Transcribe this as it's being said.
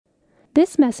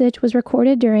This message was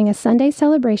recorded during a Sunday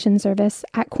celebration service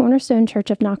at Cornerstone Church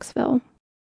of Knoxville.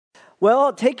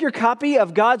 Well, take your copy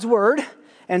of God's Word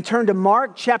and turn to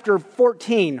Mark chapter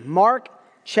 14. Mark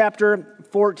chapter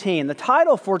 14. The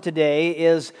title for today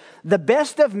is "The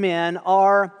Best of Men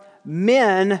Are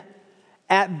Men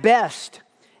at Best."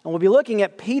 And we'll be looking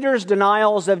at Peter's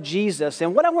denials of Jesus.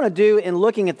 And what I want to do in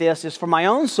looking at this is for my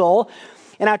own soul,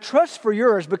 and I trust for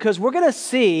yours, because we're going to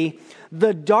see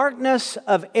the darkness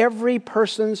of every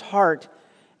person's heart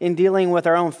in dealing with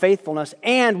our own faithfulness.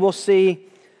 And we'll see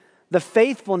the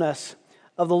faithfulness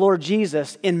of the Lord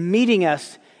Jesus in meeting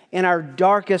us in our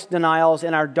darkest denials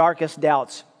and our darkest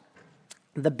doubts.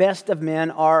 The best of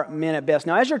men are men at best.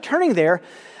 Now, as you're turning there,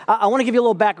 I want to give you a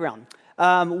little background.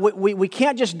 We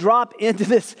can't just drop into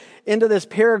this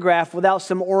paragraph without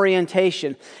some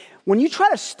orientation. When you try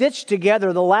to stitch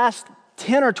together the last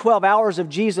 10 or 12 hours of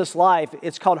Jesus' life,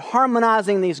 it's called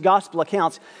harmonizing these gospel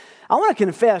accounts. I want to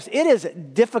confess, it is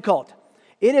difficult.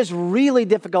 It is really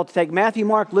difficult to take Matthew,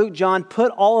 Mark, Luke, John,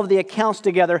 put all of the accounts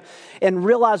together and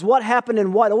realize what happened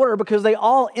in what order, because they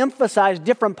all emphasize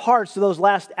different parts of those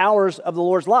last hours of the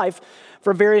Lord's life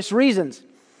for various reasons.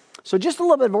 So just a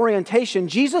little bit of orientation.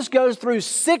 Jesus goes through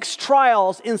 6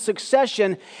 trials in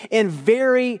succession in a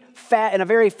very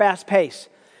fast pace.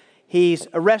 He's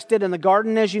arrested in the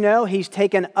garden, as you know. He's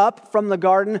taken up from the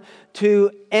garden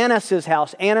to Annas'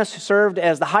 house. Annas served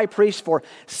as the high priest for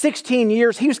 16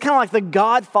 years. He was kind of like the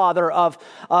godfather of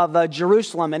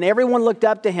Jerusalem, and everyone looked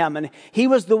up to him. And he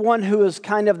was the one who was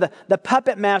kind of the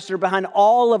puppet master behind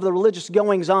all of the religious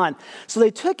goings-on. So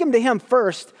they took him to him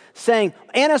first, saying,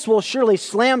 Annas will surely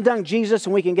slam dunk Jesus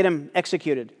and we can get him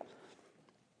executed.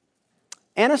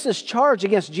 Annas' charge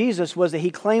against Jesus was that he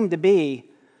claimed to be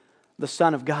the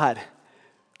Son of God,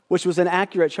 which was an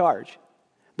accurate charge.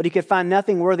 But he could find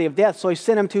nothing worthy of death, so he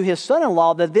sent him to his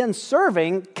son-in-law, the then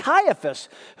serving Caiaphas,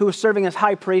 who was serving as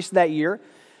high priest that year.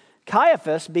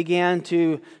 Caiaphas began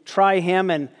to try him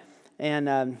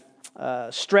and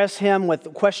stress him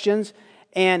with questions,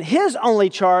 and his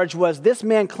only charge was this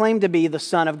man claimed to be the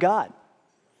Son of God.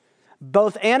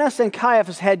 Both Annas and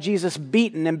Caiaphas had Jesus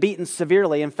beaten, and beaten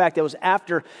severely. In fact, it was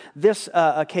after this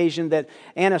occasion that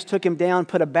Annas took him down,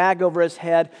 put a bag over his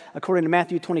head, according to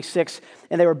Matthew 26,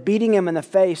 and they were beating him in the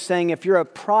face, saying, if you're a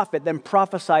prophet, then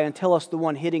prophesy and tell us the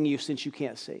one hitting you, since you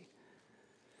can't see.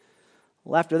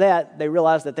 Well, after that, they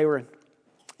realized that they were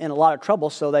in a lot of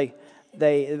trouble, so they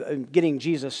getting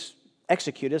Jesus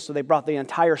executed, so they brought the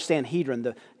entire Sanhedrin,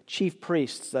 the chief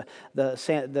priests,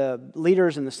 the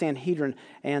leaders in the Sanhedrin,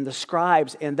 and the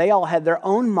scribes, and they all had their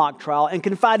own mock trial and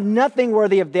could find nothing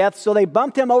worthy of death, so they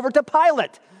bumped him over to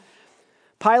Pilate.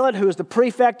 Pilate, who was the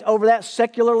prefect over that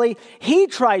secularly, he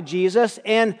tried Jesus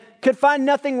and could find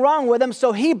nothing wrong with him,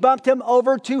 so he bumped him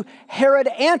over to Herod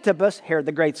Antipas, Herod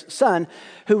the Great's son,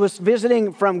 who was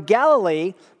visiting from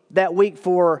Galilee that week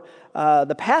for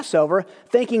the Passover,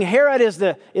 thinking Herod is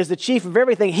the chief of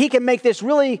everything. He can make this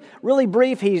really, really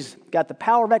brief. He's got the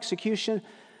power of execution.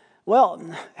 Well,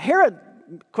 Herod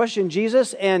questioned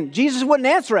Jesus, and Jesus wouldn't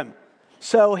answer him.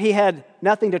 So he had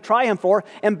nothing to try him for,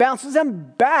 and bounces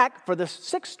him back for the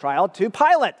 6th trial to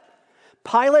Pilate.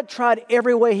 Pilate tried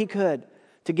every way he could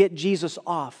to get Jesus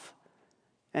off,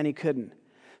 and he couldn't.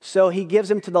 So he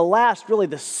gives him to the last, really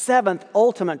the 7th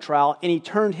ultimate trial, and he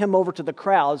turned him over to the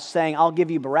crowds, saying, I'll give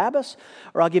you Barabbas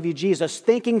or I'll give you Jesus,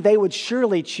 thinking they would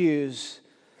surely choose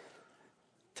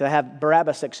to have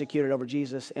Barabbas executed over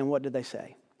Jesus. And what did they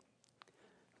say?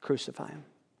 Crucify him.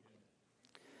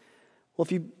 Well,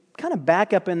 if you kind of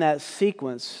back up in that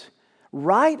sequence,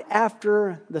 right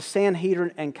after the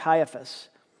Sanhedrin and Caiaphas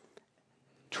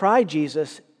tried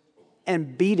Jesus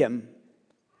and beat him,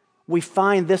 we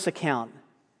find this account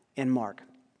in Mark.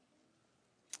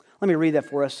 Let me read that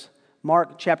for us.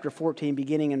 Mark chapter 14,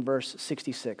 beginning in verse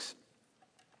 66.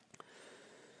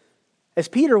 As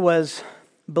Peter was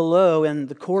below in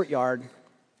the courtyard,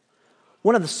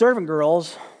 one of the servant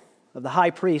girls of the high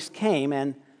priest came,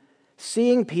 and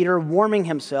seeing Peter warming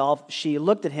himself, she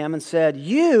looked at him and said,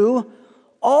 you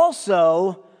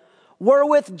also were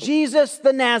with Jesus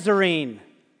the Nazarene.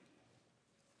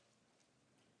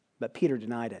 But Peter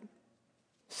denied it,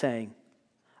 saying,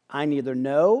 I neither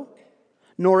know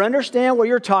nor understand what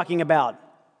you're talking about.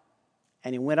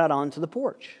 And he went out onto the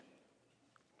porch.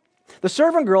 The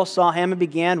servant girl saw him and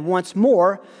began once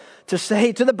more to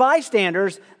say to the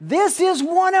bystanders, this is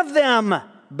one of them.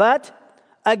 But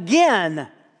again,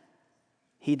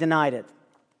 he denied it.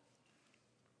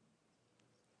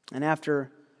 And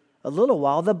after a little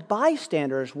while, the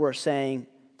bystanders were saying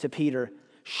to Peter,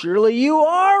 surely you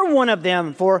are one of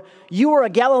them, for you are a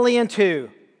Galilean too.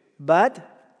 But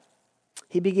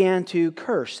he began to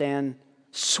curse and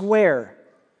swear,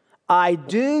 "I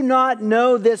do not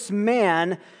know this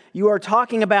man you are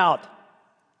talking about."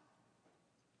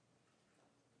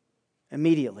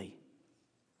 Immediately,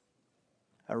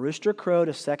 a rooster crowed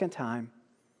a second time,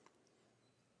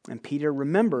 and Peter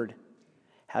remembered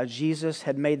how Jesus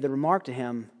had made the remark to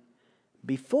him,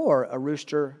 "Before a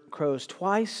rooster crows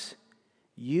twice,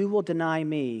 you will deny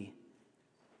me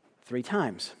 3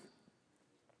 times."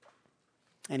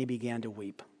 And he began to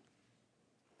weep.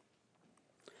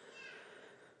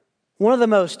 One of the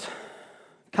most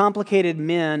complicated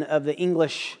men of the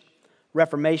English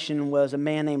Reformation was a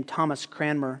man named Thomas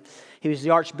Cranmer. He was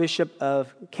the Archbishop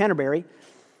of Canterbury.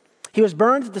 He was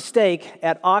burned at the stake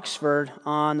at Oxford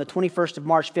on the 21st of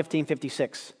March,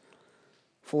 1556,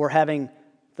 for having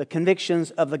the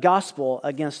convictions of the gospel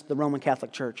against the Roman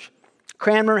Catholic Church.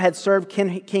 Cranmer had served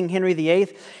King Henry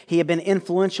VIII. He had been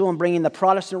influential in bringing the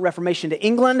Protestant Reformation to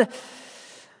England.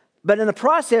 But in the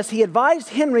process, he advised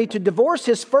Henry to divorce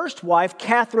his first wife,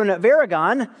 Catherine of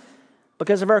Aragon,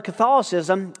 because of her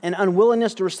Catholicism and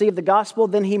unwillingness to receive the gospel.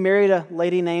 Then he married a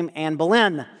lady named Anne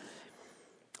Boleyn.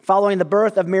 Following the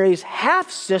birth of Mary's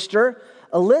half-sister,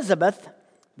 Elizabeth,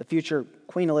 the future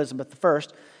Queen Elizabeth I,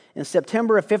 in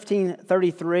September of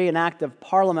 1533, an act of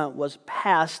Parliament was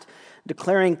passed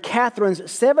declaring Catherine's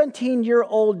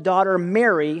 17-year-old daughter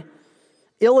Mary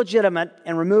illegitimate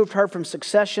and removed her from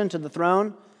succession to the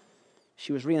throne.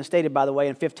 She was reinstated, by the way,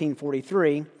 in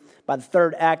 1543 by the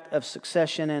third act of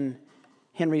succession in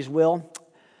Henry's will.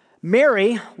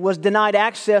 Mary was denied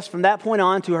access from that point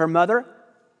on to her mother,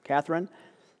 Catherine,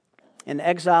 and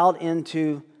exiled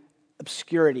into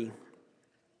obscurity.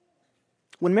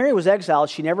 When Mary was exiled,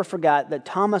 she never forgot that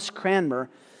Thomas Cranmer,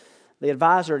 the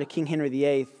advisor to King Henry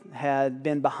VIII, had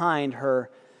been behind her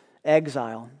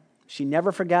exile. She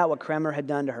never forgot what Cranmer had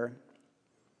done to her.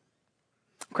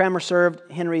 Cranmer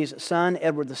served Henry's son,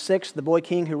 Edward VI, the boy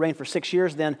king who reigned for 6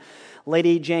 years, then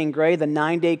Lady Jane Grey, the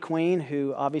 9-day queen,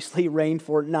 who obviously reigned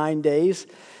for 9 days,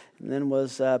 and then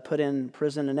was put in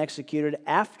prison and executed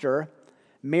after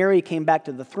Mary came back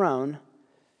to the throne.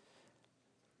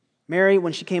 Mary,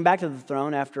 when she came back to the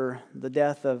throne after the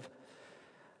death of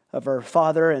her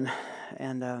father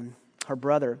and her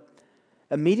brother,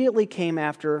 immediately came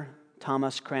after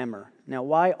Thomas Cranmer. Now,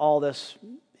 why all this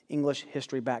English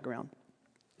history background?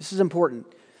 This is important.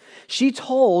 She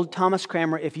told Thomas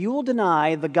Cranmer, if you will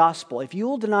deny the gospel, if you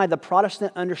will deny the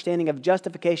Protestant understanding of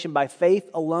justification by faith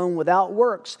alone without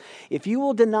works, if you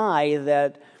will deny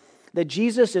that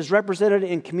Jesus is represented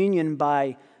in communion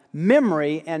by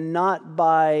memory and not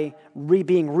by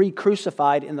being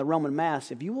re-crucified in the Roman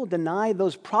Mass, if you will deny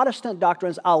those Protestant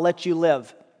doctrines, I'll let you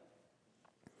live.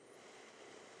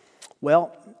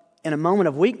 Well, in a moment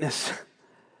of weakness,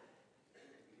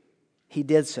 he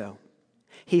did so.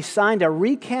 He signed a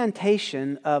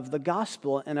recantation of the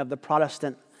gospel and of the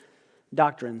Protestant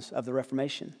doctrines of the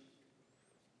Reformation.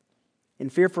 In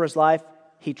fear for his life,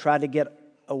 he tried to get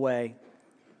away.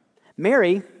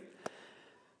 Mary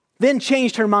then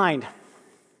changed her mind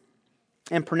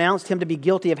and pronounced him to be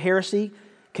guilty of heresy,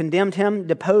 condemned him,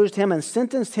 deposed him, and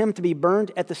sentenced him to be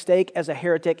burned at the stake as a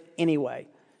heretic anyway.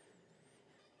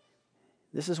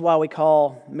 This is why we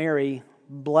call Mary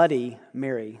Bloody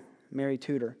Mary, Mary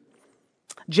Tudor.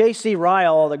 J.C.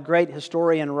 Ryle, the great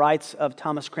historian, writes of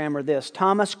Thomas Cranmer this: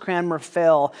 Thomas Cranmer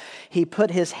fell. He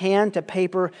put his hand to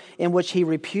paper in which he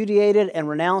repudiated and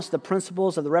renounced the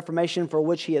principles of the Reformation for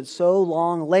which he had so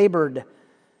long labored.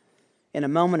 In a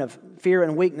moment of fear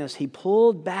and weakness, he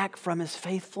pulled back from his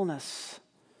faithfulness.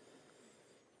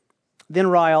 Then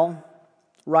Ryle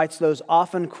writes those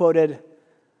often quoted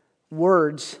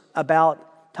words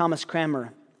about Thomas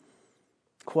Cranmer.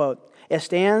 Quote, "It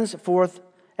stands forth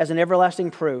as an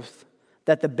everlasting proof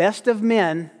that the best of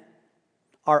men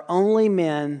are only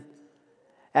men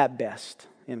at best."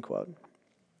 End quote.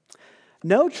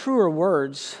 No truer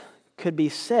words could be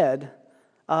said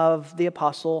of the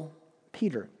Apostle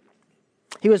Peter.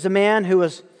 He was a man who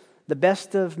was the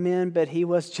best of men, but he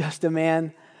was just a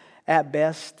man at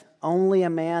best, only a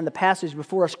man. The passage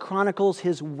before us chronicles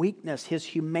his weakness, his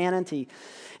humanity.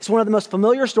 It's one of the most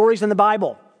familiar stories in the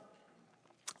Bible.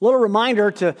 A little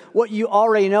reminder to what you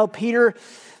already know. Peter,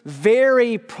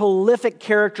 very prolific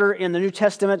character in the New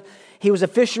Testament. He was a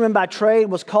fisherman by trade,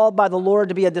 was called by the Lord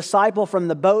to be a disciple from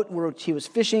the boat which he was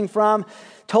fishing from,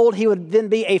 told he would then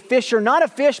be a fisher, not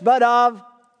of fish, but of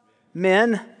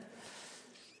men.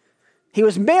 He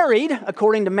was married,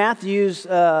 according to Matthew,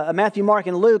 Mark,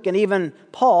 and Luke, and even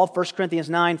Paul, 1 Corinthians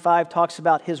 9:5, talks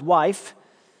about his wife.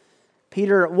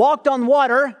 Peter walked on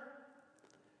water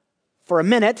for a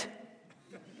minute.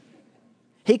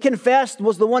 He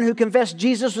was the one who confessed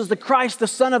Jesus was the Christ, the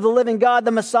Son of the living God,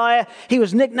 the Messiah. He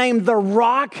was nicknamed the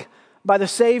Rock by the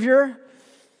Savior.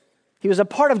 He was a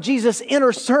part of Jesus'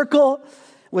 inner circle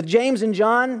with James and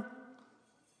John.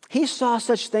 He saw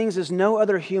such things as no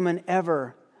other human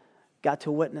ever got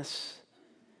to witness.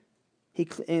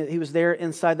 He was there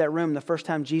inside that room the first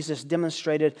time Jesus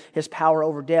demonstrated his power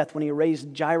over death when he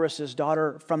raised Jairus'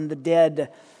 daughter from the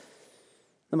dead.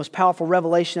 The most powerful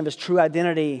revelation of his true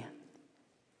identity.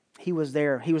 He was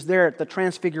there. He was there at the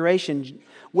transfiguration,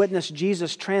 witnessed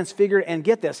Jesus transfigured, and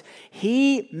get this,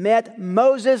 he met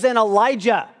Moses and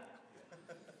Elijah.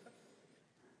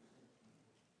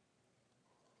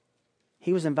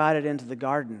 He was invited into the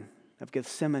Garden of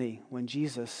Gethsemane when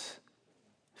Jesus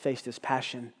faced his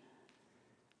passion.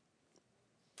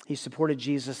 He supported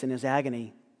Jesus in his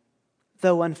agony,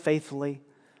 though unfaithfully,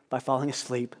 by falling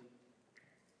asleep.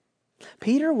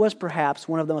 Peter was perhaps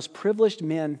one of the most privileged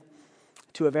men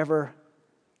to have ever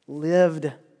lived,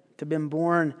 to have been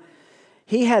born.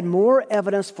 He had more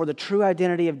evidence for the true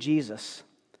identity of Jesus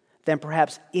than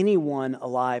perhaps anyone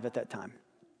alive at that time.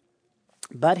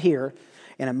 But here,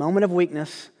 in a moment of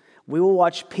weakness, we will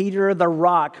watch Peter the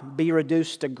Rock be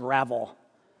reduced to gravel.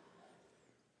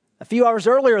 A few hours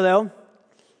earlier, though,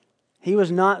 he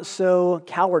was not so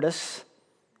cowardice.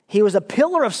 He was a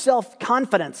pillar of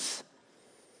self-confidence.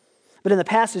 But in the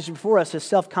passage before us, his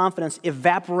self-confidence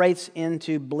evaporates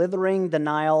into blithering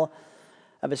denial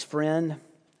of his friend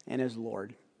and his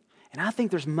Lord. And I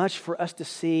think there's much for us to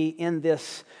see in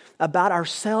this about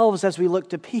ourselves as we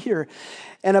look to Peter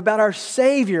and about our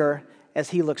Savior as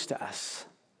he looks to us.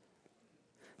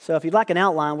 So if you'd like an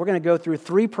outline, we're going to go through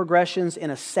 3 progressions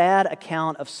in a sad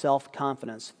account of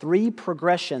self-confidence. 3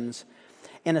 progressions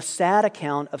in a sad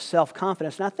account of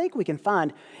self-confidence. And I think we can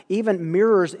find even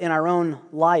mirrors in our own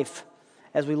life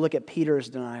as we look at Peter's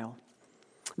denial.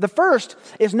 The first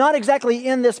is not exactly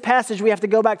in this passage. We have to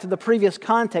go back to the previous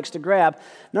context to grab.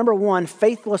 Number 1,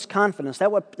 faithless confidence.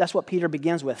 That's what Peter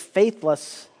begins with,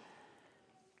 faithless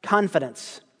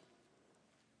confidence.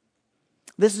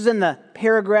 This is in the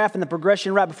paragraph and the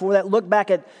progression right before that. Look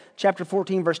back at chapter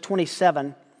 14, verse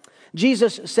 27.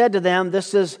 Jesus said to them,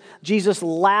 this is Jesus'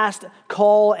 last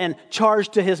call and charge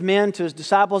to his men, to his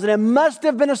disciples, and it must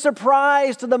have been a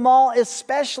surprise to them all,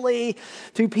 especially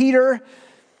to Peter.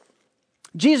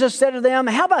 Jesus said to them,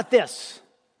 how about this?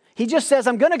 He just says,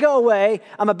 I'm going to go away.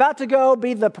 I'm about to go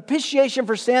be the propitiation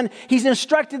for sin. He's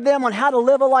instructed them on how to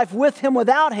live a life with him,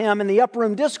 without him in the upper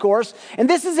room discourse. And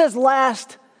this is his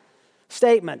last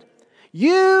statement.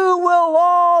 You will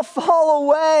all fall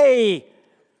away,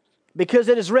 because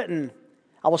it is written,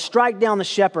 I will strike down the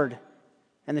shepherd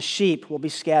and the sheep will be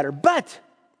scattered. But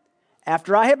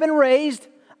after I have been raised,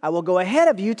 I will go ahead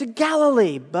of you to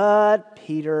Galilee. But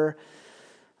Peter,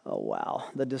 oh wow,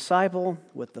 the disciple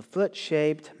with the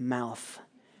foot-shaped mouth.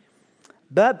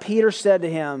 But Peter said to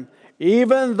him,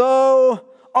 even though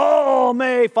all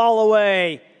may fall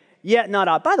away, yet not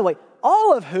I. By the way,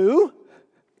 all of who?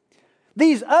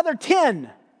 These other 10,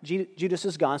 Judas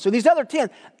is gone. So these other 10,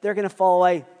 they're going to fall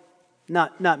away.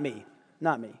 Not me.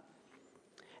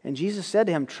 And Jesus said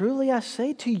to him, truly I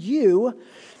say to you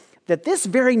that this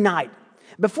very night,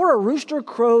 before a rooster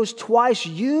crows twice,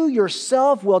 you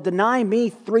yourself will deny me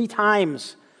 3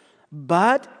 times.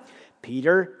 But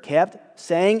Peter kept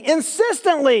saying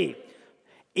insistently,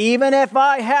 even if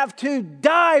I have to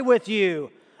die with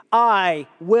you, I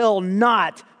will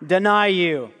not deny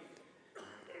you.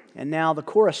 And now the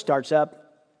chorus starts up.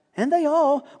 And they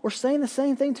all were saying the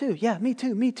same thing too. Yeah, me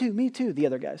too, the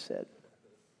other guy said.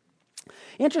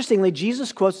 Interestingly,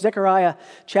 Jesus quotes Zechariah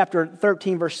chapter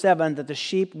 13, verse 7, that the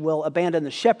sheep will abandon the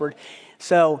shepherd.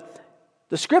 So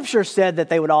the scripture said that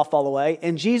they would all fall away.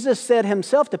 And Jesus said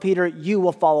himself to Peter, you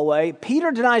will fall away.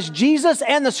 Peter denies Jesus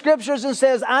and the scriptures and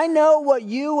says, I know what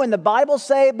you and the Bible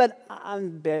say, but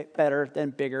I'm better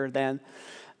and bigger than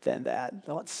that.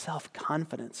 Oh, it's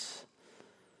self-confidence.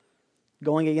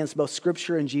 Going against both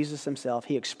Scripture and Jesus himself,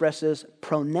 he expresses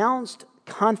pronounced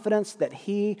confidence that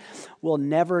he will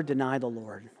never deny the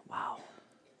Lord. Wow.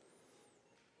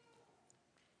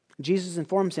 Jesus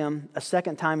informs him a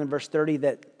second time in verse 30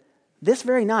 that this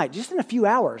very night, just in a few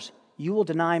hours, you will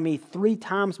deny me 3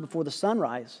 times before the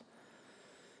sunrise.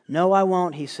 No, I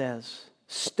won't, he says.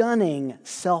 Stunning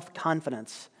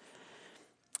self-confidence.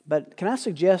 But can I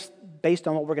suggest, based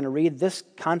on what we're going to read, this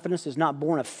confidence is not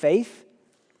born of faith,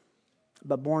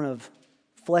 but born of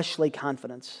fleshly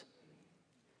confidence.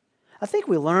 I think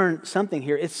we learn something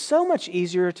here. It's so much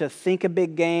easier to think a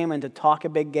big game and to talk a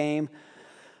big game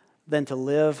than to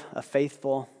live a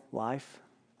faithful life.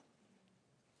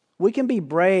 We can be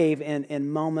brave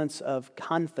in moments of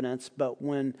confidence, but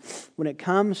when it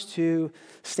comes to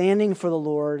standing for the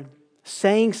Lord,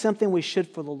 saying something we should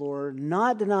for the Lord,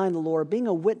 not denying the Lord, being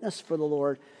a witness for the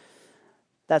Lord,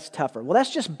 that's tougher. Well,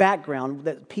 that's just background,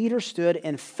 that Peter stood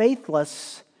in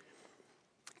faithless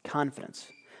confidence.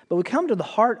 But we come to the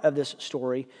heart of this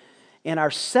story in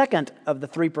our second of the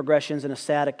three progressions in a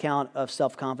sad account of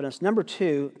self-confidence. Number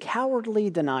 2, cowardly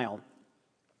denial.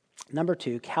 Number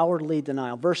 2, cowardly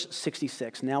denial. Verse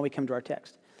 66. Now we come to our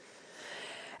text.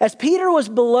 As Peter was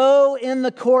below in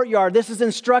the courtyard, this is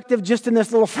instructive just in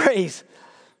this little phrase.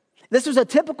 This was a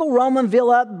typical Roman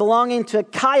villa belonging to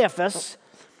Caiaphas,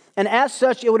 and as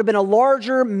such, it would have been a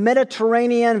larger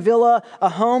Mediterranean villa, a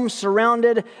home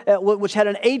surrounded, which had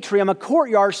an atrium, a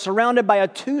courtyard surrounded by a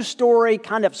 2-story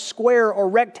kind of square or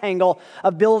rectangle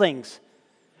of buildings.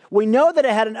 We know that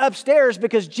it had an upstairs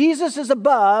because Jesus is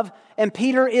above and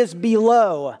Peter is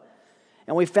below.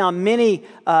 And we found many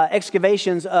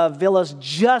excavations of villas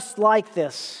just like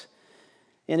this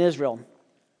in Israel.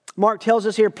 Mark tells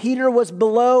us here, Peter was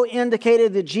below,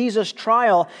 indicated that Jesus'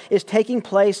 trial is taking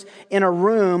place in a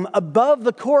room above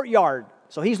the courtyard.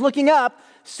 So he's looking up,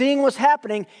 seeing what's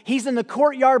happening. He's in the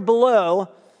courtyard below.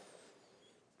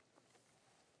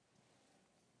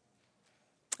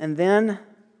 And then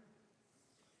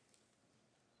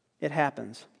it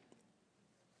happens.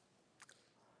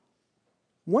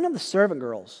 One of the servant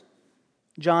girls,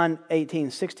 John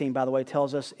 18:16, by the way,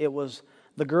 tells us it was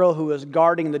the girl who was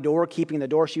guarding the door, keeping the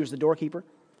door. She was the doorkeeper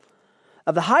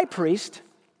of the high priest.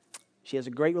 She has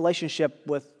a great relationship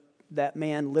with that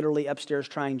man literally upstairs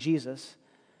trying Jesus.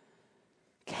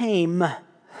 Came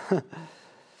and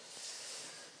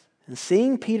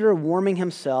seeing Peter warming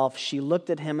himself, she looked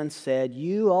at him and said,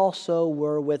 "You also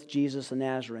were with Jesus the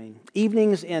Nazarene."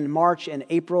 Evenings in March and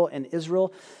April in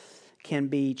Israel can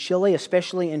be chilly,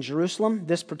 especially in Jerusalem.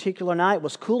 This particular night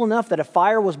was cool enough that a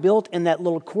fire was built in that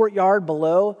little courtyard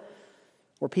below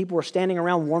where people were standing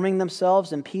around warming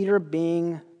themselves, and Peter,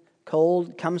 being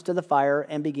cold, comes to the fire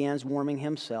and begins warming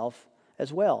himself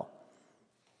as well.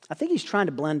 I think he's trying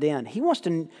to blend in. He wants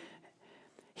to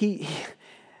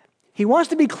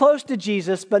be close to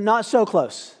Jesus, but not so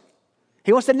close.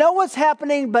 He wants to know what's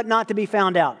happening, but not to be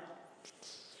found out.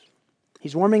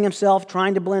 He's warming himself,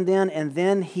 trying to blend in, and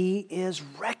then he is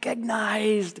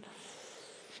recognized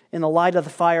in the light of the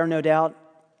fire, no doubt.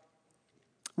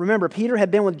 Remember, Peter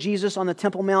had been with Jesus on the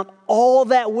Temple Mount all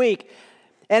that week.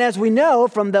 And as we know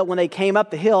from when they came up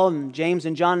the hill, and James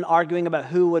and John arguing about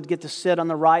who would get to sit on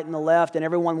the right and the left, and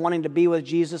everyone wanting to be with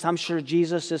Jesus, I'm sure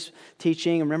Jesus is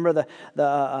teaching. Remember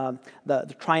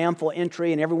the triumphal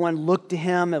entry, and everyone looked to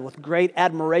him with great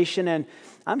admiration. And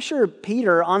I'm sure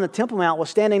Peter on the Temple Mount was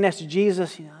standing next to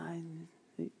Jesus.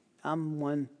 I'm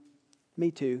one.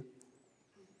 Me too.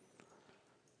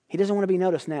 He doesn't want to be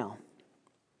noticed now.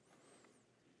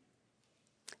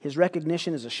 His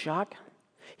recognition is a shock.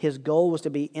 His goal was to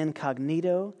be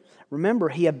incognito. Remember,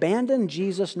 he abandoned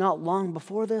Jesus not long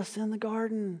before this in the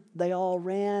garden. They all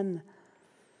ran.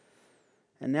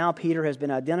 And now Peter has been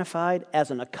identified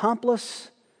as an accomplice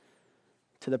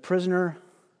to the prisoner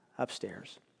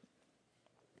upstairs.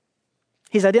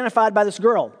 He's identified by this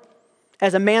girl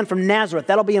as a man from Nazareth.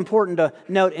 That'll be important to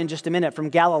note in just a minute, from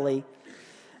Galilee.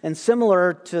 And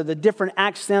similar to the different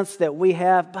accents that we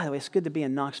have, by the way, it's good to be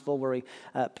in Knoxville where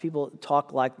people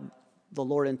talk like the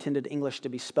Lord intended English to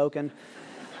be spoken.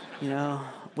 You know,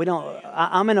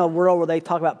 I'm in a world where they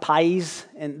talk about pies,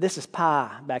 and this is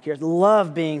pie back here. I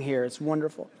love being here. It's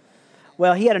wonderful.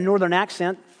 Well, he had a northern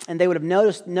accent, and they would have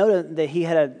noted that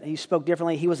he spoke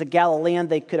differently. He was a Galilean.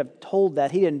 They could have told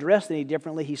that. He didn't dress any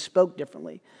differently. He spoke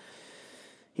differently.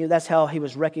 That's how he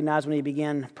was recognized when he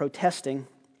began protesting.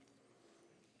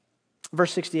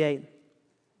 Verse 68.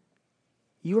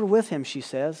 "You were with him," she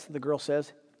says, the girl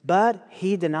says, "but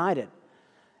he denied it."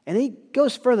 And he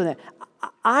goes further than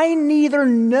that. "I neither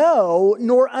know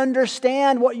nor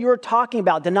understand what you're talking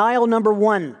about." Denial number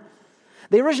 1.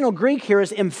 The original Greek here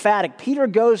is emphatic. Peter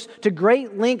goes to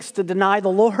great lengths to deny the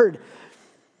Lord.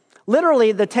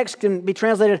 Literally, the text can be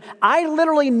translated, "I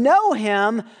literally know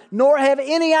him, nor have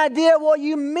any idea what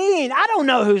you mean." I don't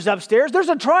know who's upstairs. There's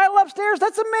a trial upstairs?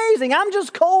 That's amazing. I'm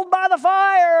just cold by the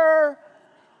fire.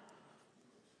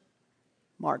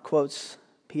 Mark quotes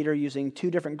Peter using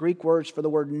 2 different Greek words for the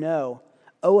word know.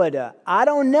 Oida, I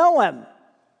don't know him.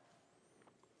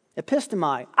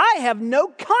 Epistemai, I have no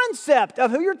concept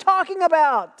of who you're talking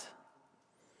about.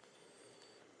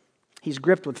 He's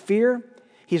gripped with fear.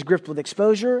 He's gripped with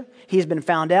exposure. He's been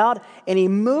found out. And he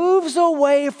moves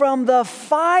away from the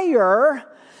fire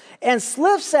and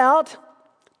slips out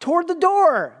toward the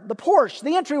door, the porch,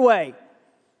 the entryway.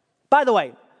 By the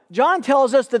way, John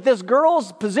tells us that this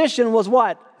girl's position was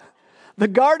what? The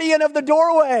guardian of the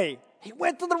doorway. He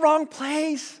went to the wrong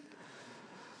place.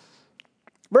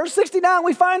 Verse 69,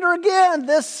 we find her again,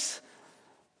 this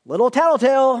little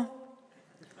tattletale.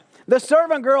 The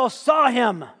servant girl saw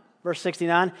him, verse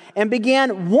 69, and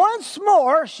began once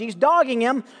more, she's dogging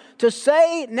him, to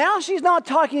say, now she's not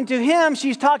talking to him,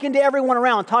 she's talking to everyone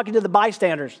around, talking to the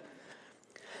bystanders.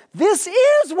 This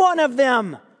is one of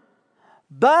them.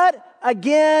 But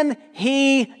again,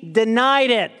 he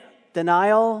denied it.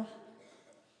 Denial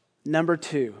number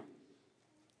 2.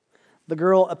 The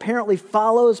girl apparently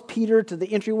follows Peter to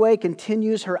the entryway,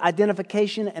 continues her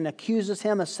identification, and accuses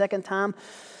him a second time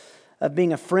of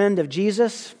being a friend of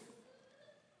Jesus.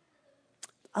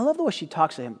 I love the way she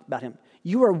talks to him about him.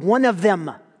 You are one of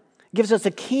them. Gives us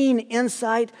a keen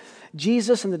insight.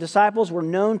 Jesus and the disciples were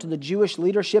known to the Jewish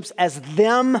leaderships as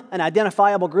them, an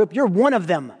identifiable group. You're one of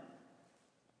them.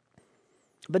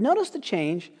 But notice the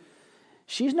change.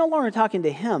 She's no longer talking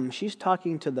to him. She's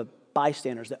talking to the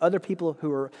bystanders, the other people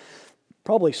who are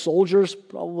probably soldiers,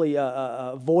 probably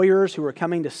voyeurs who were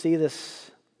coming to see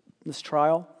this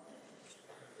trial.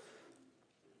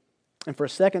 And for a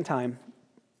second time,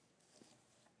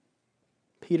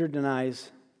 Peter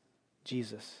denies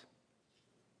Jesus.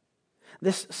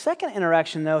 This second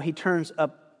interaction, though, he turns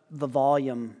up the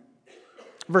volume.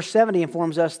 Verse 70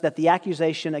 informs us that the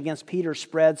accusation against Peter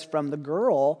spreads from the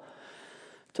girl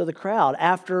to the crowd.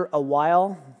 After a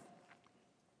while,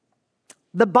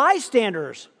 the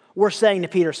bystanders were saying to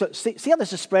Peter, so see how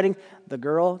this is spreading? The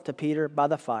girl to Peter by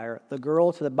the fire, the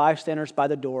girl to the bystanders by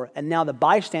the door, and now the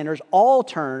bystanders all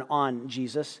turn on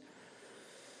Jesus.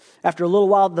 After a little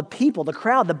while, the people, the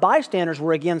crowd, the bystanders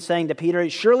were again saying to Peter,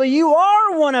 surely you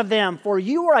are one of them, for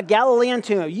you are a Galilean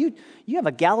too. You have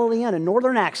a Galilean, a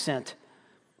northern accent.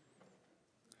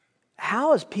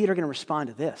 How is Peter going to respond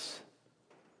to this?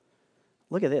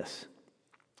 Look at this.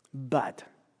 But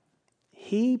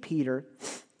he, Peter,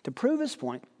 to prove his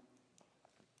point,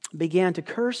 began to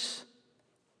curse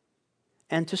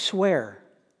and to swear.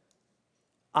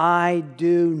 I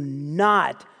do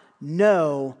not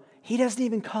know. He doesn't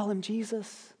even call him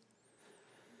Jesus.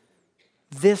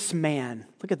 This man,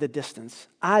 look at the distance.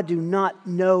 I do not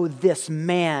know this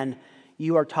man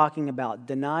you are talking about.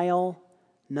 Denial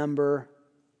number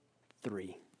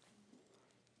 3.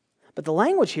 But the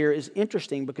language here is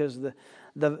interesting because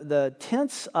the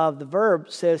tense of the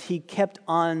verb says he kept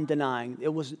on denying. It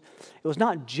was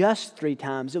not just 3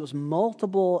 times, it was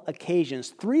multiple occasions.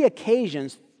 3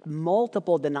 occasions,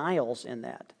 multiple denials in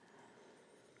that.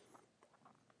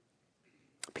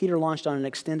 Peter launched on an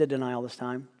extended denial this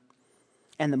time.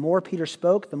 And the more Peter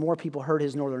spoke, the more people heard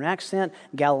his northern accent,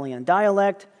 Galilean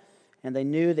dialect, and they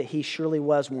knew that he surely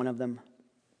was one of them.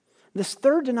 This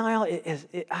third denial,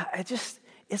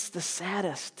 it's the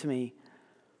saddest to me.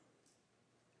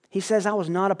 He says, I was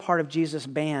not a part of Jesus'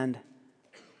 band.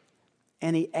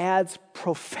 And he adds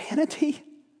profanity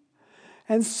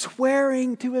and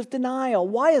swearing to his denial.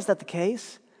 Why is that the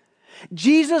case?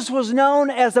 Jesus was known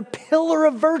as a pillar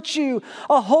of virtue,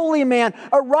 a holy man,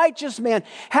 a righteous man.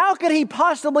 How could he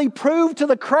possibly prove to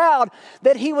the crowd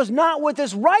that he was not with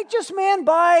this righteous man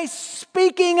by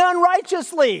speaking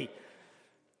unrighteously,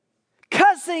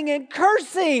 cussing and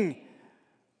cursing?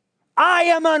 I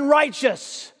am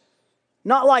unrighteous,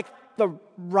 not like the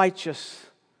righteous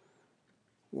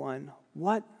one.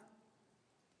 What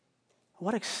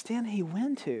extent he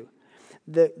went to.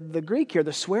 The Greek here,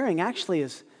 the swearing actually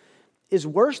is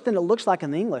worse than it looks like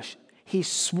in the English. He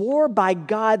swore by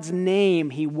God's name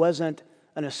he wasn't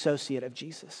an associate of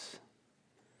Jesus.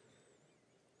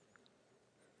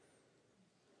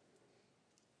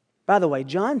 By the way,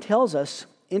 John tells us,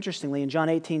 interestingly, in John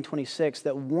 18:26,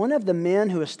 that one of the men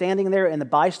who was standing there and the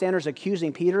bystanders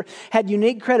accusing Peter had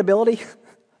unique credibility.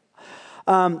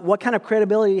 What kind of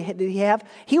credibility did he have?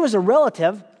 He was a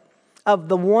relative of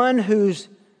the one whose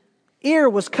ear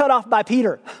was cut off by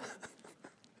Peter.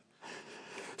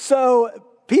 So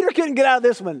Peter couldn't get out of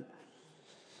this one.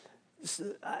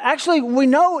 Actually, we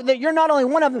know that you're not only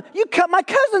one of them, you cut my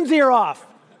cousin's ear off.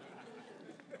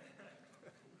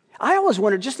 I always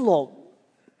wondered, just a little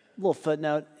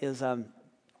footnote, is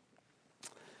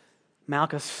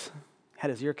Malchus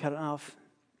had his ear cut off,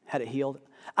 had it healed.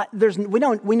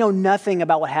 We know nothing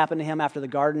about what happened to him after the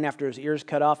garden, after his ears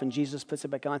cut off and Jesus puts it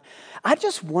back on. I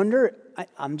just wonder,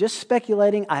 I'm just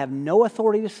speculating. I have no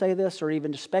authority to say this or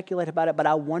even to speculate about it, but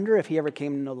I wonder if he ever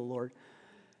came to know the Lord.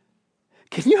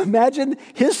 Can you imagine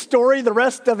his story the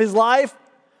rest of his life?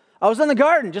 I was in the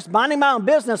garden, just minding my own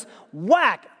business.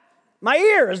 Whack! My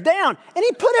ear is down. And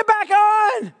he put it back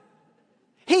on.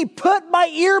 He put my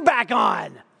ear back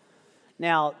on.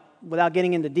 Now, without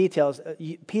getting into details,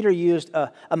 Peter used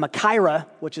a machaira,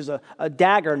 which is a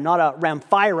dagger, not a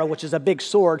ramphira, which is a big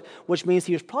sword, which means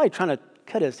he was probably trying to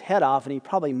cut his head off, and he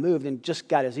probably moved and just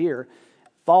got his ear,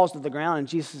 falls to the ground, and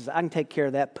Jesus says, I can take care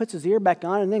of that, puts his ear back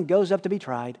on, and then goes up to be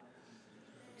tried.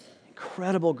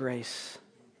 Incredible grace.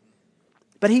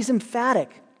 But he's emphatic.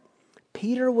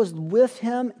 Peter was with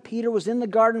him. Peter was in the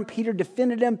garden. Peter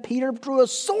defended him. Peter drew a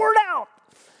sword out.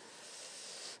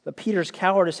 But Peter's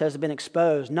cowardice has been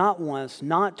exposed, not once,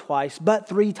 not twice, but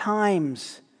 3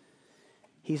 times.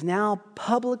 He's now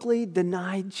publicly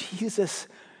denied Jesus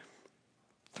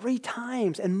 3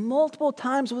 times, and multiple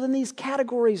times within these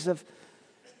categories of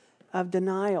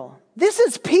denial. This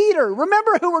is Peter.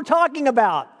 Remember who we're talking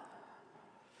about.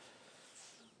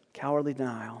 Cowardly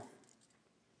denial.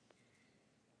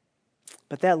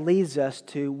 But that leads us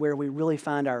to where we really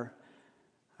find our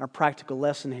practical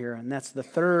lesson here, and that's the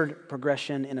third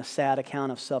progression in a sad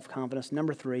account of self-confidence.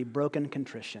 Number 3, broken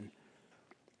contrition.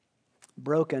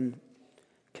 Broken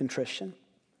contrition.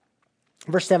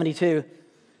 Verse 72,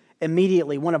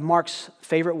 immediately, one of Mark's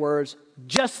favorite words,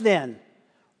 just then,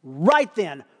 right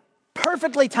then,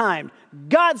 perfectly timed,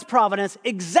 God's providence,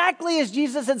 exactly as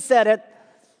Jesus had said it.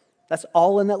 That's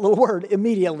all in that little word,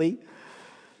 immediately.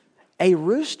 A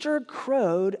rooster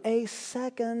crowed a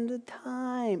second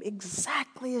time,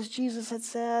 exactly as Jesus had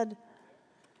said.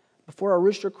 Before a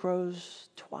rooster crows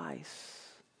twice.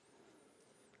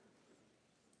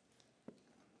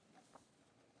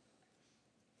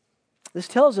 This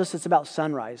tells us it's about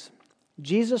sunrise.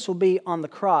 Jesus will be on the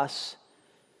cross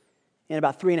in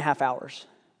about 3.5 hours.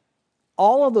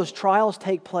 All of those trials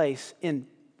take place in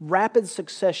rapid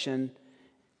succession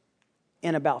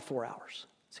in about 4 hours.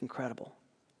 It's incredible.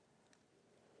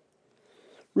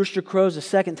 Rooster crows a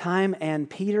second time, and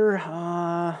Peter,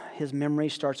 his memory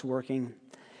starts working.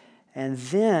 And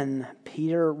then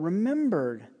Peter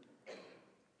remembered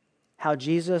how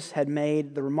Jesus had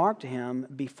made the remark to him,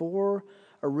 before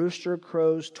a rooster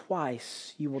crows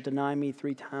twice, you will deny me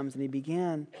 3 times. And he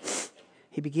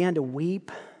began to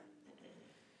weep.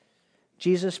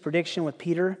 Jesus' prediction with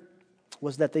Peter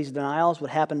was that these denials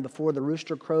would happen before the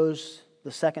rooster crows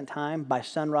the second time by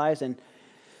sunrise, and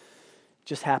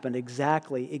just happened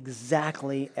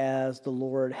exactly as the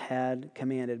Lord had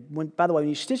commanded. By the way, when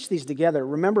you stitch these together,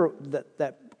 remember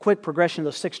that quick progression of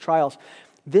those 6 trials.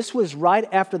 This was right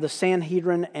after the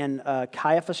Sanhedrin and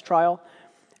Caiaphas trial,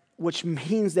 which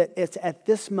means that it's at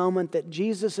this moment that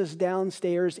Jesus is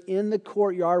downstairs in the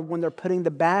courtyard when they're putting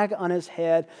the bag on his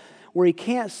head where he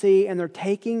can't see, and they're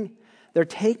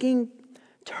taking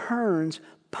turns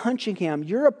punching him.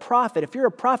 You're a prophet. If you're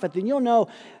a prophet, then you'll know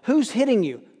who's hitting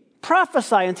you.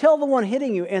 Prophesy and tell the one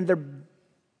hitting you, and they're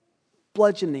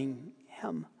bludgeoning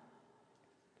him.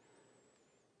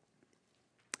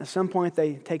 At some point,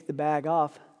 they take the bag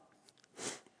off,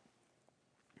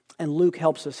 and Luke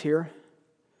helps us here.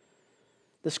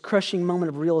 This crushing moment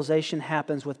of realization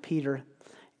happens with Peter.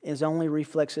 His only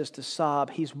reflex is to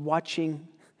sob. He's watching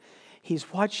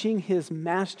his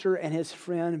master and his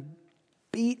friend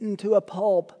beaten to a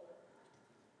pulp.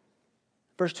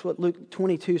 Luke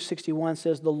 22:61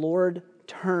 says, the Lord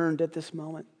turned at this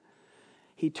moment.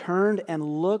 He turned and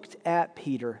looked at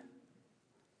Peter.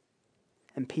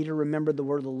 And Peter remembered the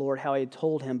word of the Lord, how he had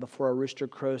told him, before a rooster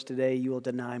crows today, you will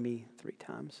deny me 3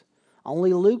 times.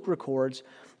 Only Luke records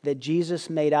that Jesus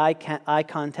made eye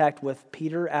contact with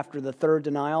Peter after the third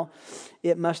denial.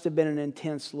 It must have been an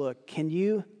intense look. Can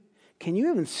you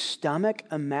even stomach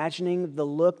imagining the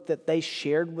look that they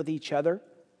shared with each other?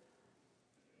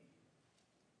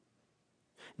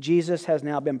 Jesus has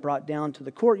now been brought down to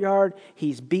the courtyard.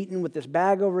 He's beaten with this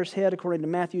bag over his head, according to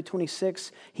Matthew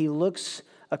 26. He looks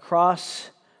across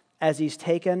as he's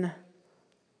taken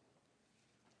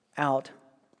out.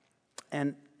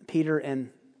 And Peter and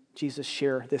Jesus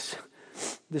share this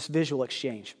visual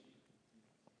exchange.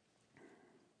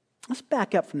 Let's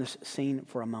back up from this scene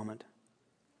for a moment.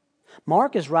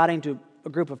 Mark is writing to a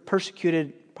group of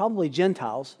persecuted, probably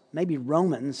Gentiles, maybe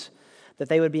Romans, that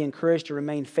they would be encouraged to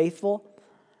remain faithful.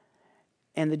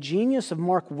 And the genius of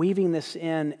Mark weaving this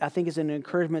in, I think, is an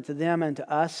encouragement to them and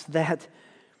to us that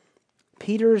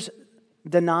Peter's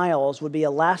denials would be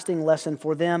a lasting lesson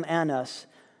for them and us,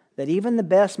 that even the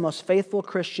best, most faithful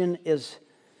Christian is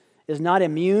not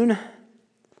immune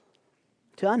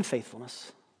to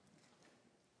unfaithfulness.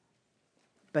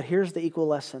 But here's the equal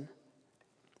lesson.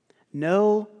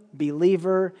 No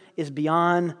believer is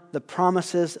beyond the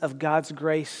promises of God's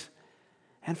grace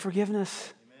and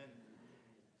forgiveness.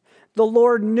 The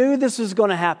Lord knew this was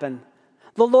going to happen.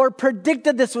 The Lord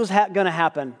predicted this was going to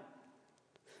happen.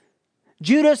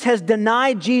 Judas has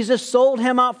denied Jesus, sold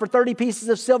him out for 30 pieces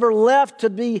of silver, left to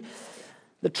be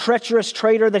the treacherous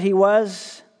traitor that he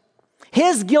was.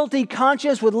 His guilty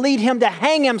conscience would lead him to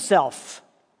hang himself.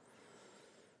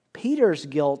 Peter's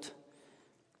guilt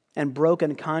and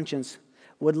broken conscience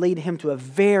would lead him to a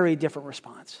very different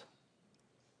response.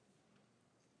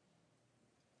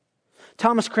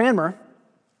 Thomas Cranmer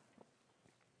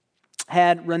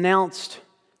had renounced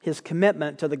his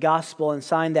commitment to the gospel and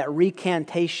signed that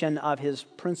recantation of his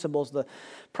principles, the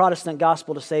Protestant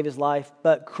gospel, to save his life.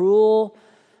 But cruel,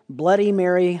 Bloody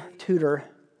Mary Tudor,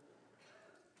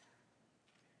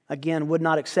 again, would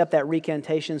not accept that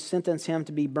recantation, sentenced him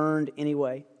to be burned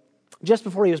anyway. Just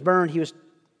before he was burned, he was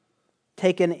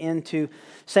taken into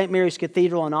St. Mary's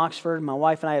Cathedral in Oxford. My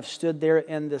wife and I have stood there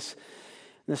in this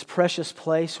precious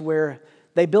place where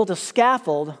they built a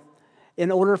scaffold in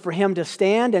order for him to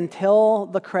stand and tell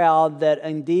the crowd that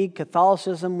indeed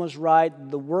Catholicism was right,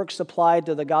 the works applied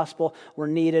to the gospel were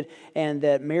needed, and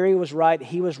that Mary was right,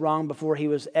 he was wrong before he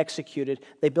was executed.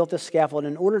 They built a scaffold.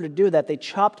 In order to do that, they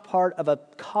chopped part of a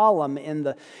column in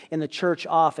the church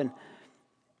off,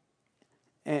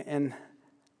 and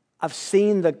I've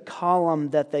seen the column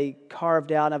that they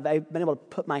carved out. I've been able to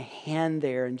put my hand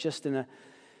there, and just in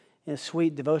a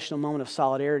sweet devotional moment of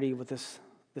solidarity with this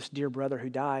dear brother who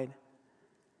died.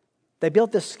 They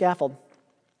built this scaffold.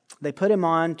 They put him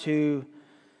on to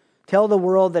tell the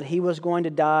world that he was going to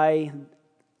die,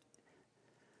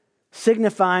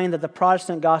 signifying that the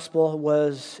Protestant gospel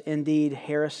was indeed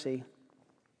heresy.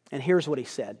 And here's what he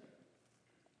said.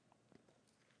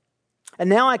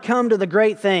 "And now I come to the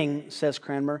great thing," says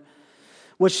Cranmer,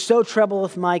 "which so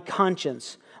troubleth my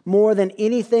conscience, more than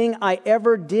anything I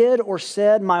ever did or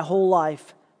said my whole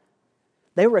life."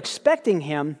 They were expecting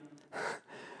him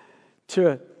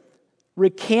to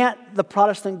recant the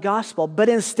Protestant gospel, but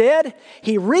instead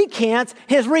he recants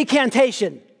his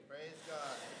recantation. Praise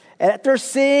God. After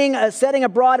setting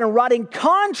abroad and writing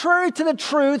contrary to the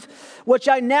truth, which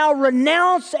I now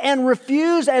renounce and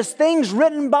refuse as things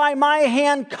written by my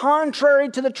hand, contrary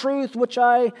to the truth which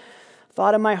I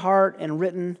thought in my heart and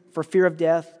written for fear of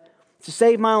death, to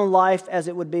save my own life as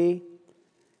it would be.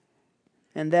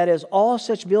 And that is, all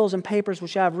such bills and papers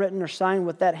which I have written or signed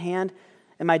with that hand,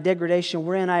 and my degradation,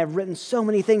 wherein I have written so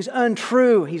many things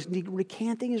untrue. He's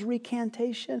recanting his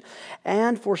recantation.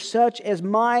 "And for such as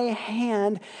my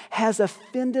hand has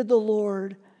offended the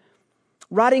Lord,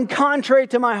 writing contrary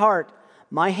to my heart,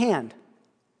 my hand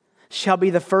shall be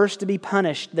the first to be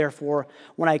punished. Therefore,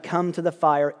 when I come to the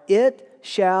fire, it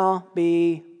shall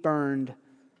be burned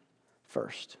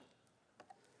first."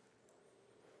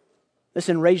 This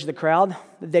enraged the crowd.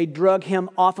 They drug him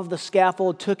off of the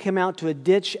scaffold, took him out to a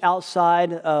ditch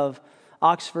outside of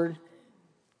Oxford,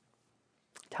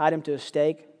 tied him to a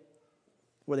stake,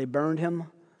 where they burned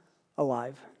him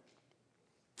alive.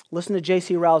 Listen to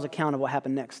J.C. Ryle's account of what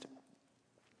happened next.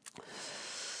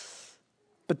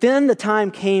 "But then the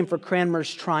time came for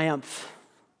Cranmer's triumph.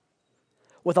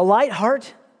 With a light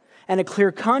heart and a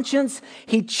clear conscience,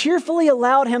 he cheerfully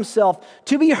allowed himself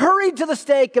to be hurried to the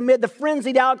stake amid the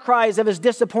frenzied outcries of his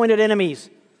disappointed enemies.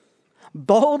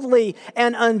 Boldly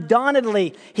and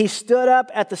undauntedly, he stood up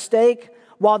at the stake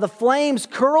while the flames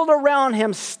curled around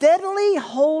him, steadily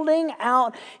holding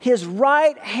out his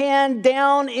right hand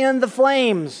down in the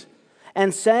flames,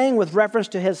 and saying, with reference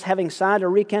to his having signed a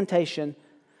recantation,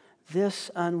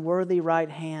 'This unworthy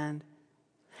right hand,'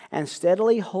 and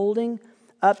steadily holding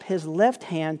up his left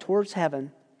hand towards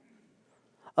heaven.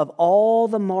 Of all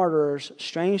the martyrs,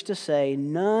 strange to say,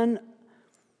 none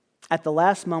at the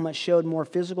last moment showed more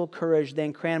physical courage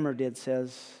than Cranmer did,"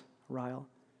 says Ryle.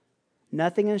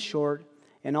 "Nothing, in short,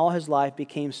 in all his life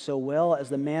became so well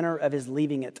as the manner of his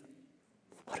leaving it."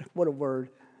 What a word.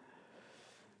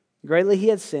 "Greatly he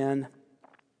had sinned,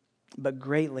 but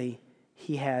greatly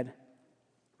he had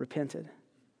repented."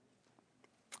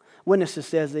 Witnesses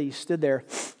says that he stood there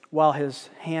while his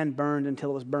hand burned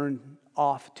until it was burned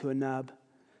off to a nub,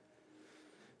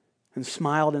 and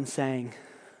smiled and sang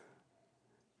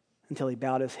until he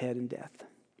bowed his head in death.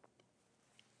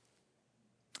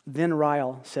 Then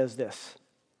Ryle says this: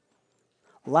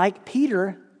 like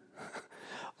Peter,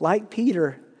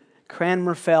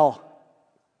 Cranmer fell,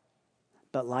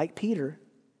 but like Peter,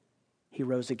 he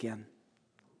rose again.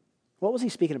 What was he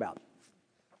speaking about?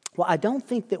 Well, I don't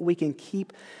think that we can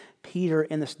keep Peter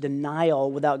in this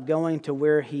denial without going to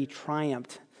where he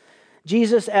triumphed.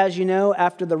 Jesus, as you know,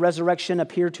 after the resurrection,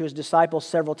 appeared to his disciples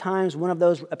several times. One of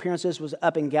those appearances was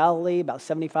up in Galilee, about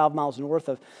 75 miles north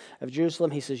of Jerusalem.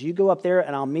 He says, "You go up there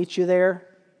and I'll meet you there."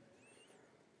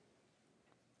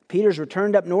 Peter's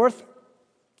returned up north,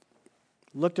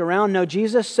 looked around, no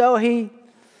Jesus, so he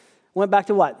Went back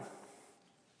to what?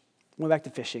 Went back to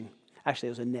fishing. Actually,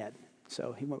 it was a net,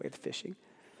 so he went back to fishing.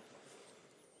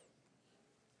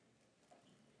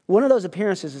 One of those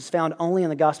appearances is found only in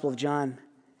the Gospel of John,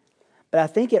 but I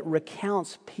think it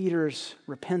recounts Peter's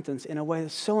repentance in a way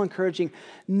that's so encouraging.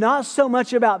 Not so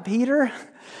much about Peter,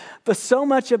 but so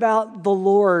much about the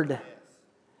Lord.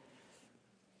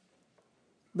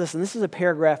 Listen, this is a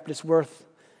paragraph, but it's worth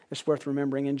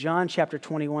remembering. In John chapter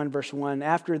 21, verse 1,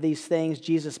 after these things,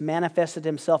 Jesus manifested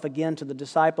himself again to the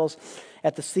disciples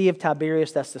at the Sea of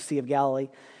Tiberias, that's the Sea of Galilee,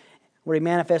 where he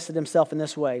manifested himself in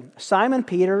this way. Simon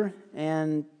Peter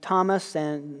and Thomas,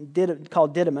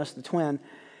 called Didymus, the twin,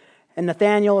 and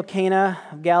Nathanael of Cana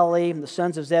of Galilee, the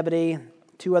sons of Zebedee,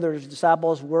 2 other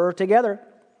disciples were together.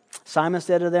 Simon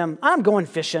said to them, I'm going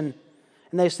fishing.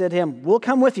 And they said to him, we'll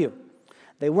come with you.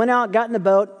 They went out, got in the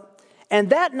boat, and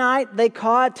that night they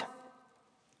caught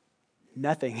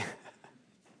nothing.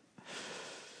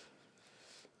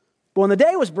 But when the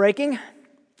day was breaking,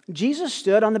 Jesus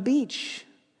stood on the beach.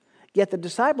 Yet the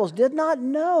disciples did not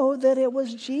know that it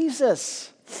was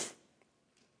Jesus.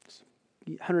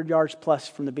 100 yards plus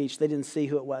from the beach. They didn't see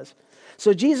who it was.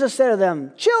 So Jesus said to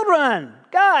them, children,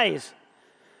 guys,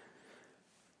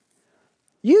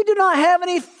 you do not have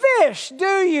any fish, do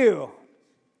you?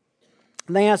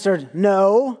 And they answered,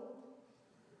 no.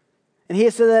 And he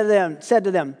said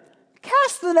to them,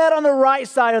 cast the net on the right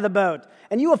side of the boat,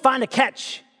 and you will find a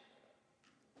catch.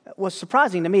 What's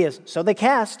surprising to me is, so they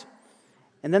cast,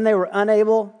 and then they were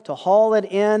unable to haul it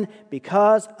in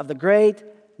because of the great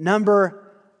number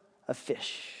of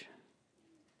fish.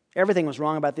 Everything was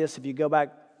wrong about this. If you go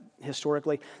back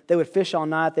historically, they would fish all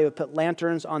night. They would put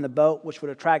lanterns on the boat, which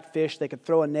would attract fish. They could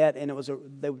throw a net, and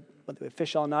they would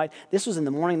fish all night. This was in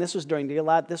the morning. This was during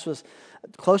daylight. This was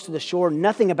close to the shore.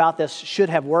 Nothing about this should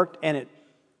have worked, and it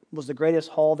was the greatest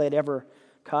haul they'd ever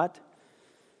caught.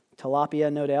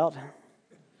 Tilapia, no doubt.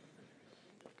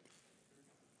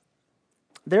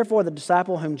 Therefore, the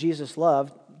disciple whom Jesus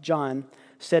loved, John,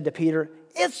 said to Peter,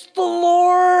 it's the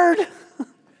Lord.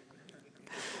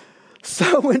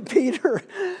 So when Peter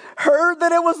heard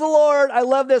that it was the Lord, I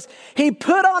love this, he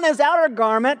put on his outer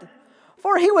garment,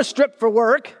 for he was stripped for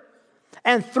work,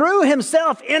 and threw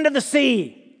himself into the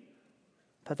sea.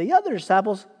 But the other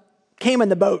disciples came in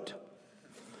the boat.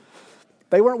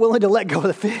 They weren't willing to let go of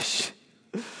the fish,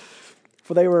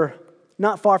 for they were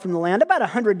not far from the land, about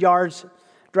 100 yards,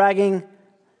 dragging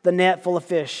the net full of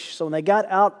fish. So when they got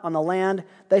out on the land,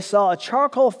 they saw a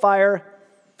charcoal fire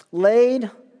laid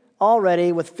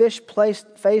already with fish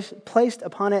placed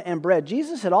upon it and bread.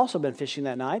 Jesus had also been fishing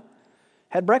that night,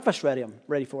 had breakfast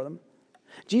ready for them.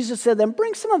 Jesus said to them,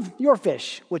 bring some of your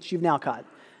fish, which you've now caught.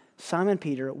 Simon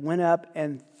Peter went up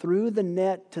and threw the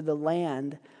net to the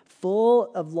land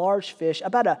full of large fish,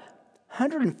 about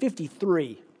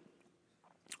 153.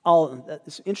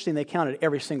 It's interesting, they counted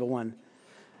every single one.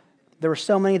 There were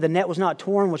so many, the net was not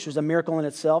torn, which was a miracle in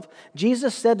itself.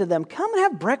 Jesus said to them, come and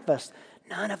have breakfast.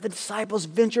 None of the disciples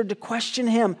ventured to question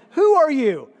him. Who are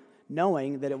you?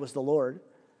 Knowing that it was the Lord.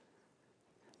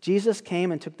 Jesus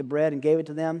came and took the bread and gave it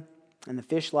to them, and the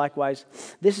fish likewise.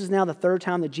 This is now the third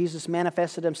time that Jesus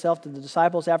manifested himself to the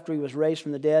disciples after he was raised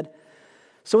from the dead.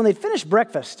 So when they finished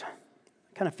breakfast,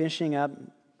 kind of finishing up,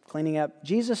 cleaning up,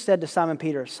 Jesus said to Simon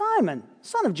Peter, Simon,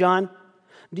 son of John,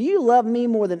 do you love me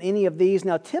more than any of these?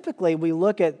 Now, typically, we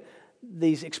look at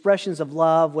these expressions of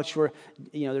love, which were,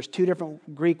 there's 2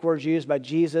 different Greek words used by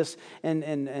Jesus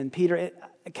and Peter.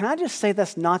 Can I just say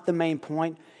that's not the main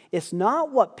point? It's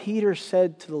not what Peter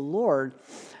said to the Lord,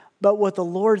 but what the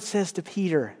Lord says to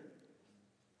Peter.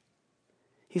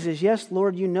 He says, yes,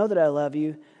 Lord, you know that I love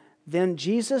you. Then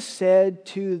Jesus said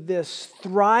to this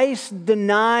thrice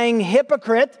denying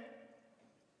hypocrite,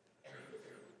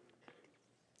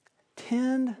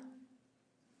 tend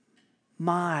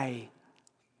my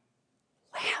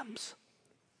lambs.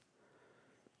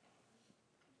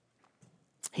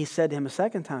 He said to him a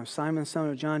second time, Simon, son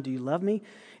of John, do you love me?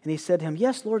 And he said to him,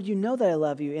 yes, Lord, you know that I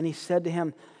love you. And he said to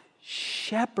him,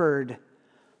 shepherd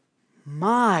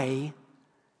my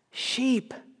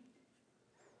sheep.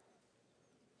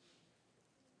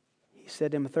 He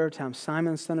said to him a third time,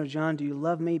 Simon, son of John, do you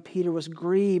love me? Peter was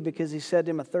grieved because he said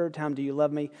to him a third time, do you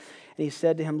love me? And he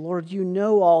said to him, Lord, you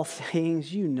know all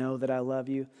things. You know that I love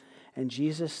you. And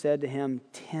Jesus said to him,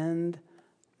 tend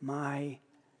my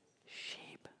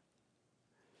sheep.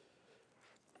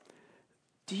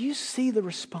 Do you see the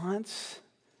response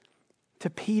to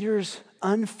Peter's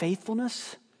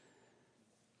unfaithfulness?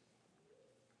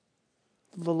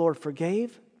 The Lord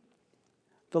forgave.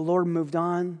 The Lord moved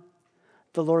on.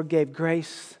 The Lord gave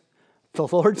grace. The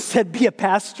Lord said, be a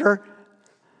pastor.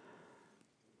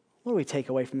 What do we take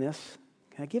away from this?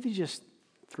 Can I give you just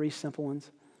 3 simple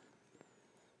ones?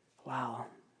 Wow.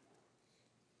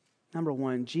 Number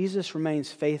 1, Jesus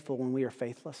remains faithful when we are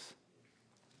faithless.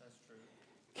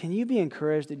 Can you be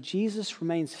encouraged that Jesus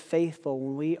remains faithful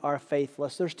when we are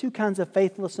faithless? There's 2 kinds of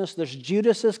faithlessness. There's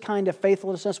Judas's kind of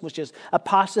faithlessness, which is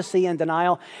apostasy and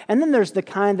denial. And then there's the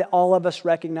kind that all of us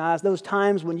recognize. Those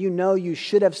times when you know you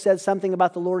should have said something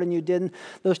about the Lord and you didn't.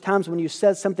 Those times when you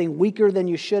said something weaker than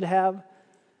you should have.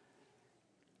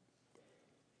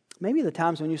 Maybe the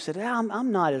times when you said,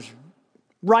 I'm not as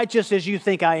righteous as you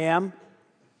think I am.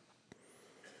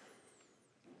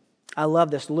 I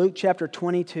love this. Luke chapter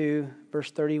 22,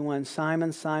 verse 31.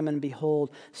 Simon, Simon,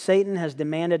 behold, Satan has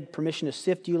demanded permission to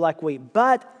sift you like wheat.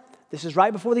 But, this is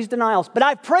right before these denials, but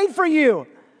I've prayed for you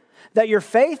that your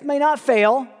faith may not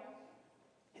fail.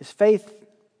 His faith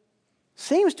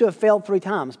seems to have failed 3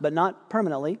 times, but not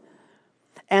permanently.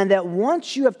 And that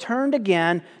once you have turned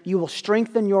again, you will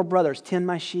strengthen your brothers. Tend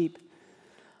my sheep.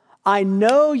 I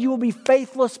know you will be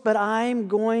faithless, but I'm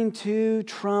going to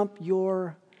trump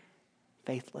your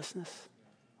faithlessness.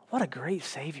 What a great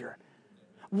Savior.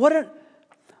 What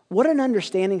an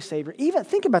understanding Savior. Even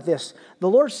think about this. The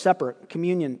Lord's Supper,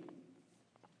 communion.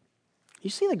 You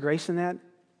see the grace in that?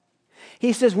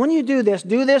 He says, when you do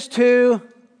this to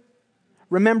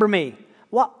remember me.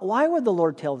 Why would the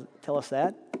Lord tell us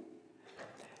that?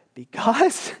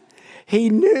 Because He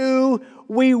knew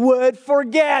we would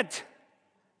forget.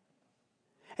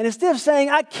 And instead of saying,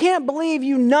 I can't believe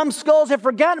you numbskulls have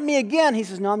forgotten me again, He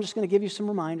says, no, I'm just going to give you some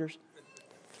reminders.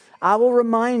 I will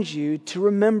remind you to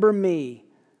remember me.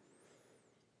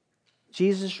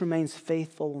 Jesus remains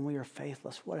faithful when we are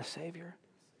faithless. What a Savior.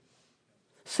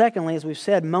 Secondly, as we've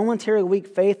said, momentary weak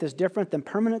faith is different than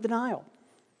permanent denial.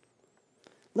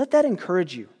 Let that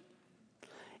encourage you.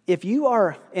 If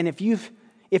you're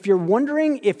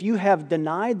wondering if you have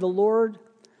denied the Lord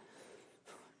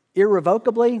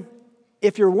irrevocably,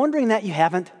 if you're wondering that, you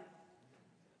haven't.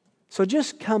 So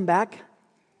just come back.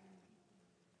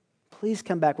 Please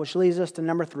come back, which leads us to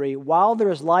number 3. While there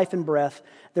is life and breath,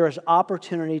 there is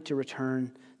opportunity to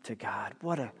return to God.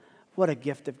 What a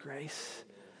gift of grace.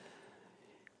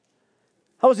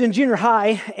 I was in junior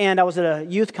high, and I was at a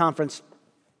youth conference,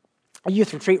 a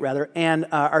youth retreat rather, and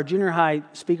our junior high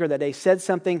speaker that day said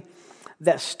something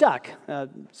that stuck.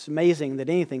 It's amazing that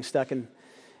anything stuck in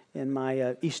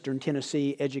my Eastern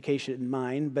Tennessee education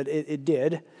mind, but it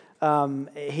did.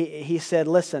 He said,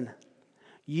 listen,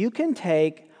 you can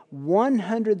take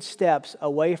 100 steps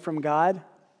away from God,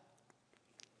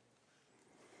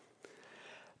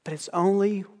 but it's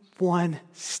only 1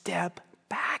 step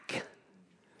back.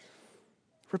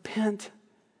 Repent,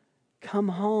 come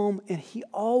home, and He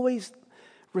always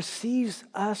receives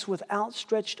us with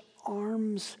outstretched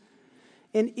arms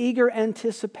in eager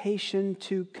anticipation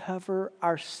to cover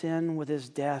our sin with His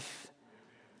death.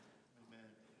 Amen.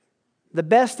 The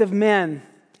best of men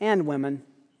and women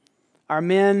are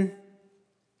men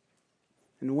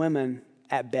and women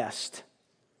at best.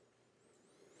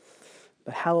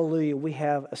 But hallelujah, we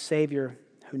have a Savior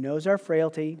who knows our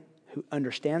frailty, who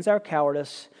understands our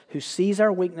cowardice, who sees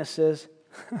our weaknesses,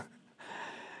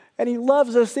 and He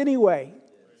loves us anyway.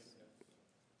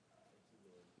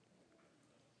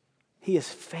 He is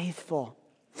faithful,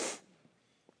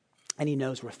 and He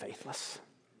knows we're faithless.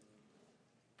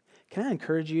 Can I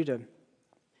encourage you to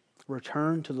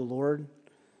return to the Lord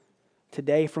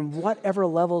today from whatever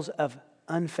levels of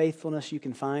unfaithfulness you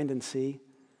can find and see,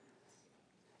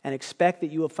 and expect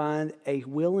that you will find a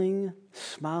willing,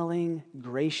 smiling,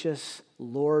 gracious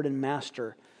Lord and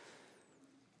Master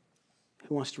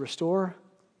who wants to restore,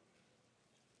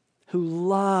 who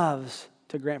loves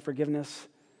to grant forgiveness,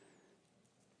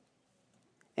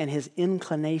 and His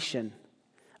inclination,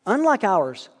 unlike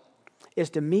ours, is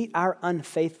to meet our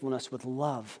unfaithfulness with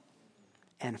love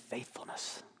and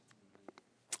faithfulness.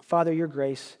 Father, Your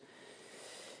grace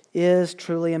is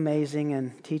truly amazing,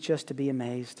 and teach us to be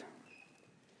amazed.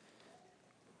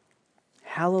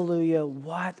 Hallelujah,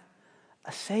 what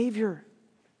a Savior.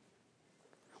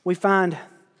 We find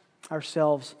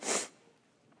ourselves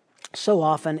so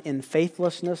often in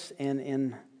faithlessness and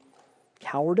in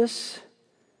cowardice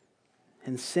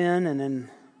and sin and in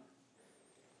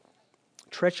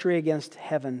treachery against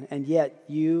heaven, and yet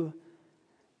You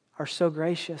are so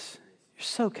gracious. You're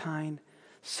so kind,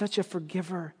 such a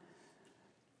forgiver.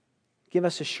 Give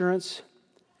us assurance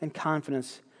and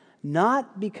confidence,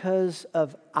 not because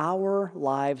of our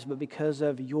lives, but because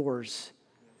of Yours.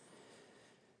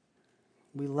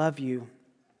 We love You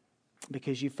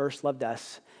because You first loved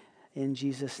us. In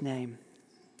Jesus' name,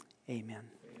 amen.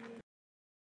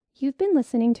 You've been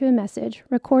listening to a message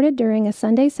recorded during a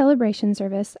Sunday celebration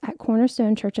service at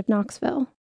Cornerstone Church of Knoxville.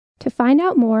 To find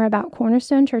out more about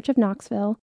Cornerstone Church of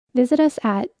Knoxville, visit us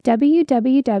at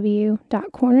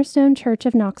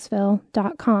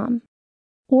www.cornerstonechurchofknoxville.com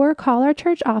or call our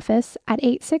church office at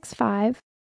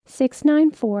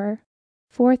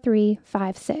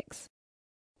 865-694-4356.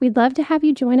 We'd love to have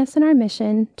you join us in our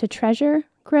mission to treasure,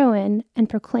 grow in, and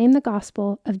proclaim the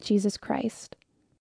gospel of Jesus Christ.